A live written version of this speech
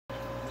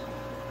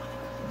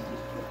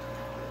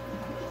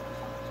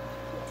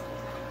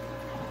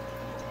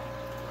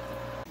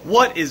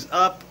What is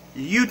up,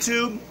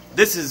 YouTube?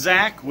 This is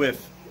Zach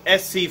with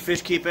SC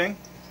Fish Keeping,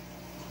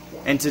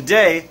 and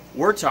today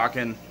we're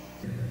talking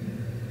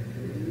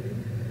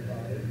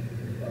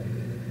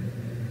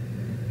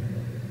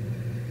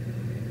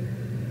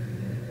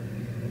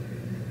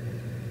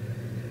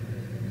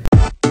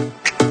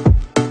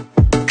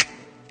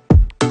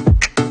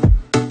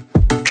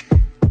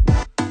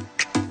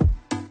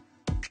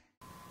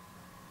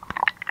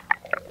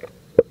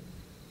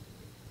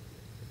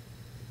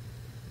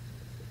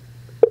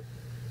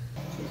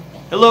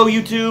Hello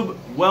YouTube,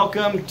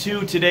 welcome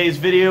to today's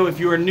video. If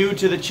you are new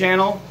to the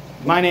channel,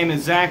 my name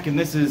is Zach and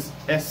this is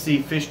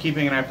SC Fish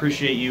Keeping, and I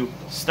appreciate you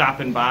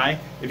stopping by.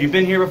 If you've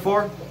been here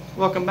before,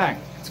 welcome back.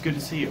 It's good to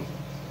see you.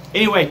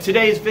 Anyway,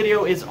 today's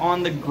video is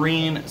on the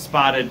green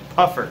spotted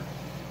puffer.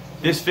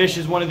 This fish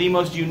is one of the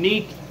most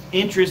unique,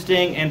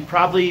 interesting, and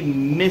probably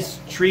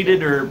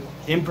mistreated or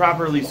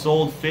improperly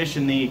sold fish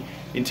in the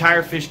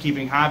entire fish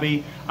keeping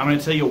hobby. I'm going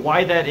to tell you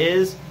why that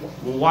is.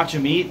 We'll watch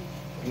them eat.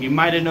 And you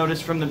might have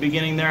noticed from the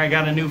beginning there I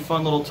got a new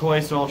fun little toy,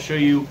 so I'll show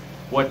you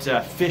what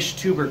Fish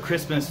Tuber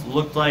Christmas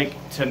looked like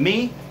to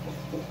me.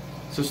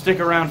 So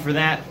stick around for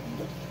that.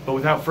 But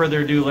without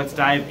further ado, let's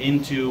dive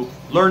into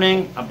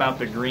learning about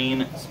the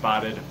green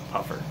spotted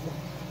puffer.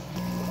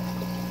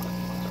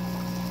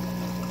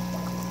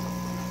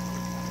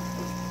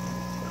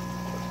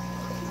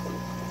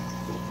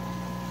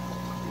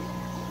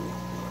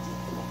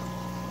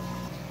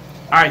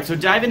 Alright, so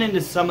diving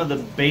into some of the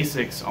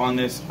basics on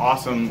this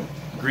awesome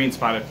green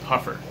spotted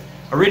puffer.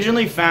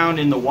 Originally found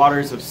in the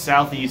waters of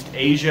Southeast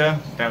Asia,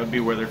 that would be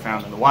where they're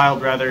found in the wild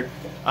rather,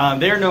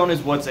 they're known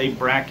as what's a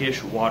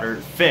brackish water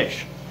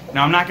fish.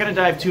 Now I'm not going to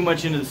dive too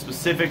much into the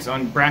specifics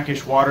on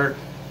brackish water,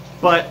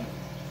 but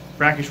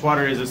brackish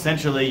water is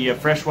essentially you have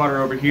fresh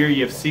water over here,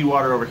 you have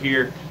seawater over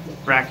here,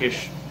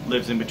 brackish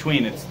lives in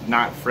between. It's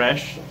not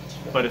fresh,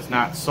 but it's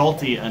not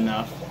salty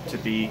enough to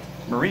be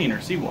marine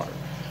or seawater.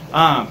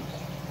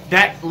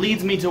 That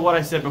leads me to what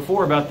I said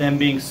before about them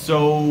being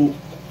so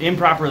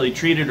improperly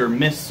treated or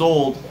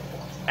missold.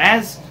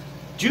 As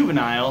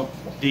juvenile,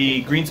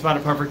 the green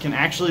spotted puffer can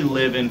actually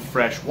live in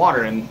fresh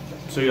water, and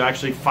so you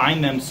actually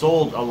find them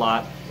sold a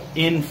lot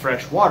in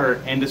fresh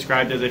water and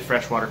described as a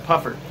freshwater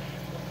puffer.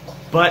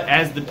 But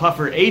as the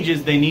puffer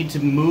ages, they need to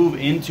move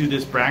into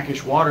this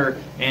brackish water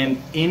and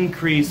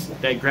increase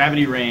that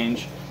gravity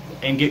range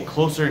and get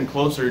closer and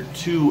closer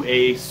to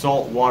a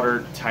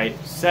saltwater type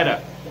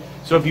setup.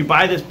 So if you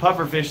buy this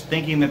puffer fish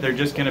thinking that they're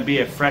just going to be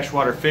a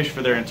freshwater fish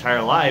for their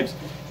entire lives,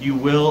 you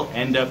will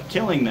end up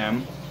killing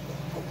them.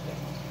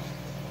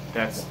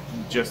 That's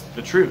just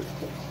the truth.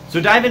 So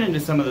diving into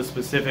some of the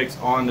specifics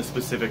on the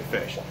specific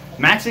fish.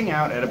 Maxing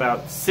out at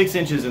about 6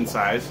 inches in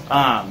size.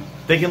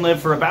 They can live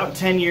for about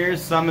 10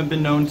 years. Some have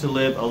been known to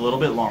live a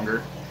little bit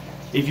longer.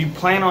 If you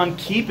plan on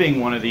keeping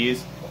one of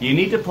these, you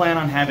need to plan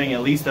on having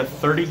at least a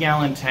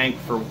 30-gallon tank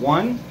for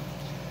one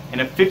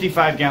and a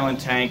 55-gallon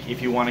tank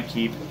if you want to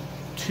keep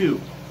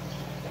two.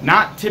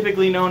 Not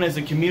typically known as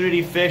a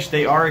community fish,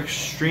 they are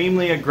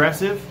extremely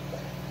aggressive,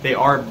 they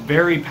are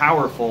very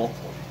powerful,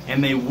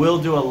 and they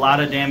will do a lot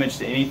of damage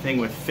to anything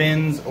with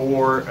fins,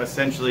 or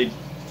essentially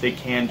they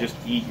can just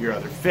eat your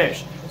other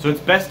fish. So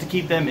it's best to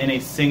keep them in a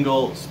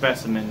single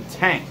specimen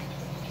tank.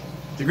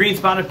 The green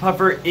spotted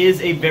puffer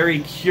is a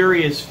very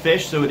curious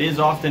fish, so it is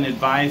often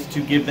advised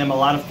to give them a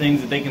lot of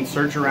things that they can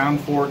search around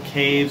for,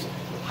 caves,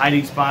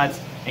 hiding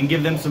spots, and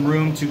give them some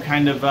room to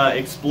kind of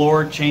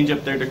explore, change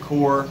up their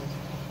decor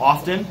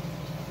often.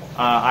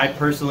 I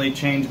personally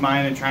change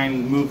mine and try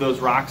and move those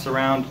rocks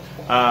around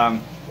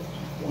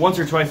once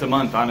or twice a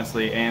month,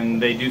 honestly, and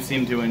they do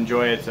seem to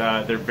enjoy it.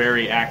 They're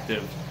very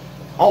active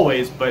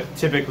always, but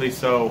typically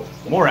so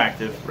more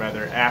active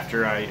rather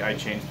after I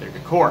change their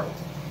decor.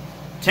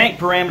 Tank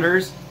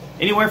parameters,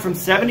 anywhere from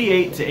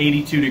 78 to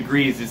 82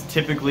 degrees is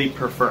typically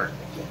preferred.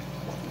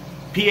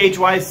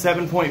 pH-wise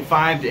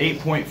 7.5 to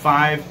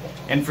 8.5.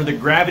 And for the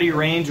gravity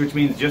range, which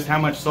means just how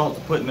much salt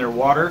to put in their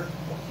water,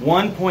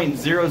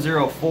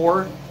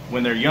 1.004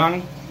 when they're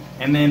young,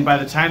 and then by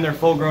the time they're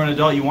full-grown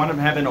adult, you want them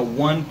having a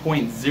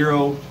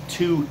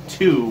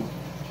 1.022,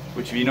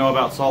 which if you know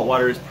about salt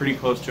water is pretty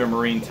close to a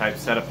marine type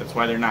setup. That's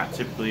why they're not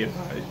typically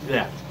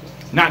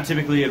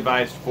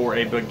advised for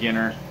a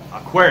beginner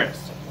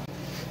aquarist.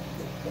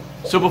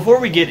 So before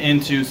we get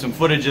into some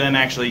footage of them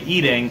actually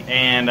eating,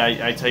 and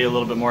I tell you a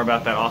little bit more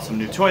about that awesome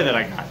new toy that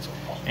I got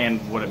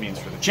and what it means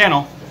for the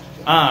channel,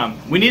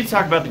 we need to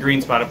talk about the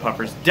green spotted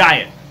puffer's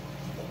diet.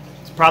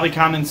 It's probably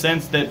common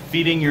sense that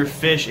feeding your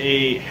fish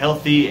a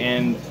healthy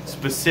and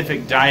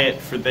specific diet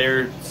for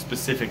their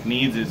specific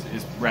needs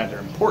is rather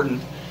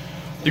important.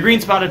 The green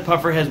spotted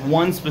puffer has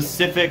one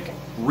specific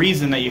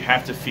reason that you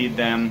have to feed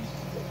them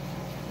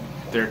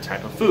their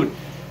type of food.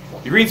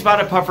 The green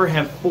spotted puffer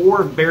have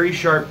 4 very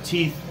sharp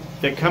teeth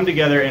that come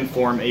together and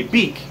form a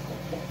beak.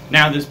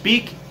 Now this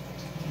beak,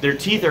 their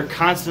teeth are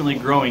constantly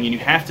growing, and you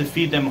have to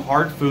feed them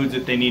hard foods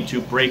that they need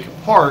to break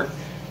apart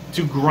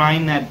to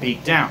grind that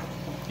beak down.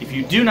 If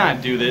you do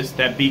not do this,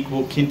 that beak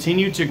will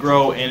continue to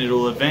grow, and it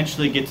will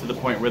eventually get to the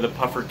point where the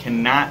puffer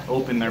cannot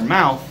open their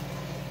mouth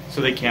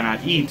so they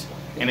cannot eat,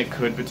 and it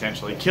could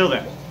potentially kill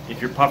them. If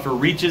your puffer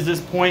reaches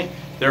this point,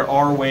 there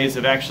are ways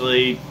of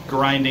actually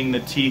grinding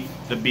the teeth,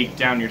 the beak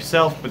down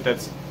yourself, but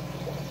that's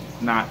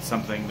not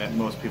something that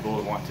most people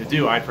would want to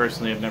do. I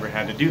personally have never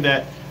had to do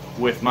that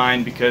with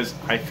mine because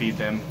I feed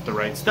them the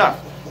right stuff.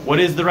 What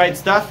is the right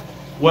stuff?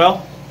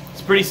 Well,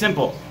 it's pretty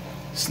simple.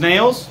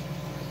 Snails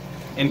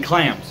and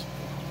clams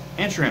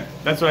and shrimp.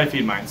 That's what I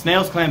feed mine.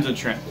 Snails, clams, and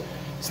shrimp.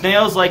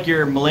 Snails like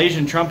your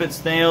Malaysian trumpet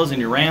snails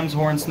and your ram's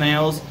horn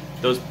snails,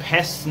 those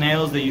pest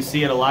snails that you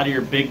see at a lot of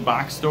your big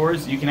box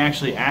stores, you can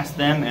actually ask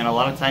them, and a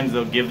lot of times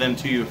they'll give them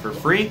to you for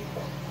free.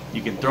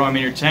 You can throw them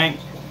in your tank,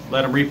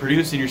 let them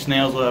reproduce, and your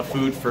snails will have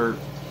food for,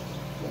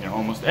 you know,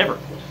 almost ever.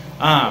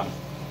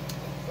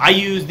 I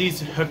use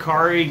these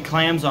Hikari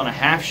clams on a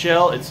half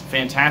shell. It's a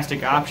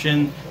fantastic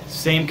option.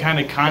 Same kind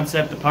of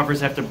concept. The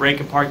puffers have to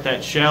break apart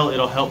that shell.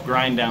 It'll help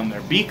grind down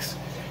their beaks.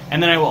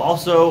 And then I will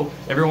also,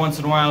 every once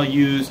in a while,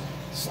 use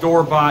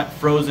store-bought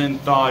frozen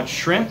thawed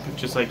shrimp,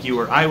 just like you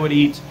or I would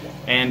eat,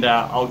 and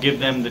I'll give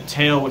them the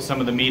tail with some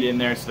of the meat in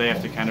there, so they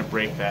have to kind of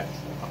break that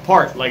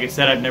apart. Like I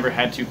said, I've never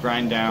had to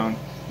grind down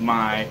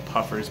my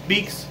puffers'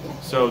 beaks,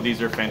 so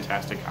these are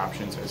fantastic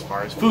options as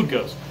far as food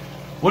goes.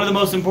 One of the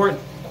most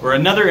important, or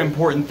another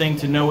important thing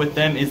to know with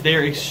them is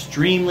they're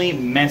extremely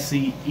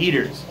messy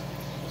eaters.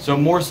 So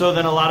more so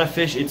than a lot of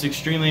fish, it's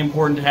extremely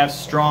important to have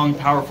strong,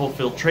 powerful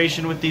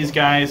filtration with these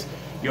guys.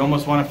 You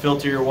almost want to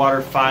filter your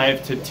water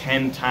 5 to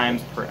 10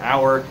 times per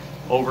hour,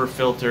 over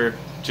filter,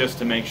 just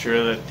to make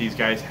sure that these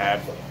guys have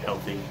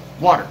healthy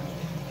water.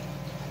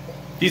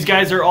 These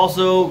guys are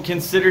also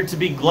considered to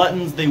be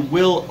gluttons. They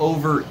will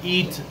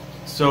overeat,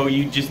 so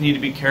you just need to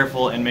be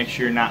careful and make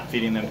sure you're not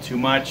feeding them too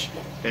much.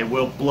 They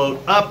will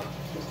bloat up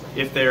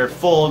if they're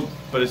full,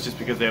 but it's just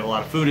because they have a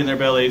lot of food in their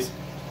bellies.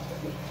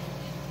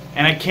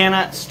 And I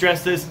cannot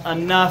stress this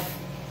enough.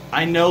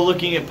 I know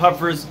looking at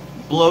puffers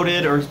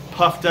bloated or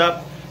puffed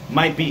up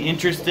might be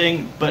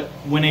interesting, but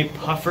when a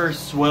puffer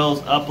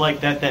swells up like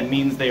that, that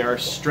means they are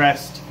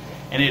stressed,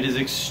 and it is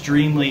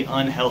extremely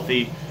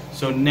unhealthy.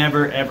 So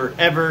never, ever,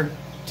 ever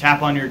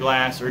tap on your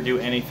glass or do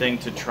anything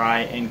to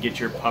try and get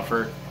your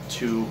puffer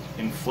to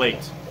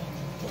inflate.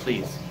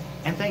 Please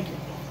and thank you.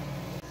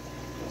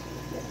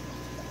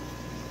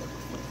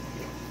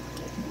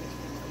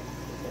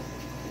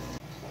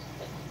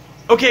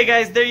 Okay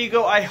guys, there you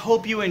go. I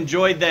hope you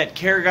enjoyed that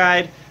care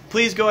guide.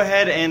 Please go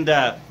ahead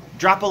and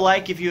drop a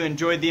like if you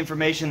enjoyed the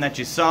information that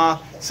you saw.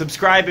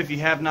 Subscribe if you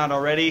have not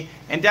already.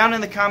 And down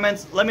in the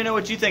comments, let me know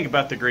what you think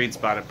about the green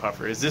spotted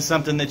puffer. Is this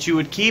something that you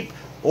would keep?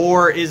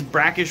 Or is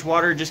brackish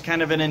water just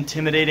kind of an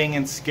intimidating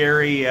and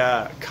scary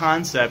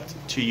concept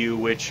to you,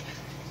 which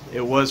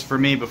it was for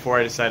me before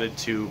I decided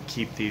to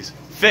keep these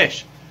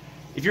fish?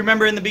 If you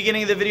remember in the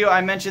beginning of the video, I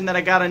mentioned that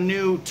I got a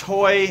new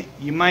toy.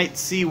 You might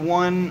see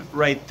one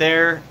right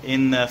there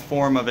in the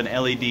form of an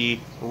LED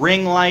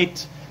ring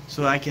light,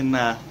 so I can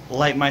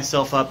light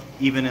myself up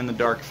even in the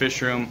dark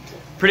fish room.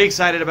 Pretty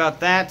excited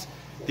about that.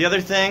 The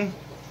other thing,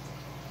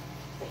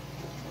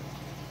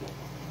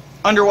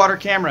 underwater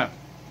camera.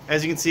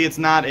 As you can see, it's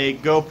not a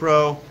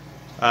GoPro,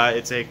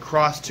 it's a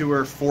Cross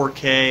Tour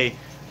 4K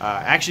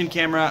action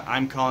camera.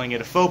 I'm calling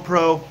it a faux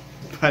pro,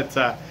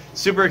 but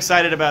super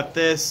excited about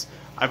this.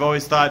 I've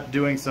always thought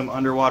doing some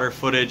underwater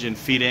footage and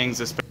feedings,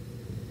 especially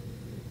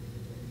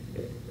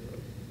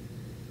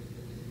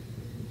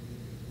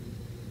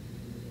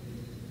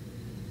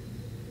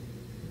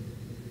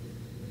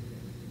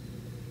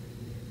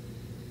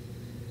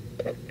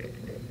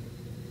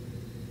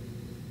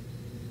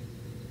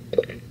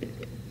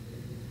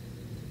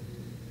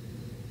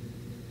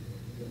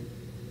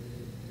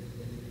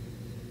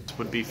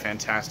would be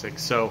fantastic.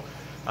 So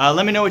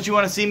let me know what you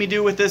want to see me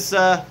do with this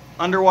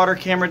underwater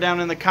camera down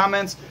in the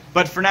comments.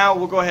 But for now,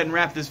 we'll go ahead and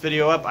wrap this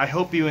video up. I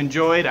hope you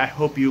enjoyed. I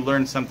hope you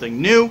learned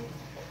something new.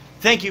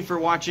 Thank you for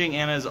watching,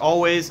 and as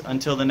always,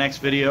 until the next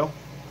video,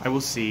 I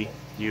will see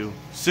you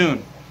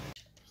soon.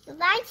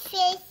 Bye,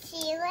 fish.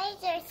 See you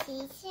later. See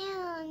you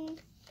soon.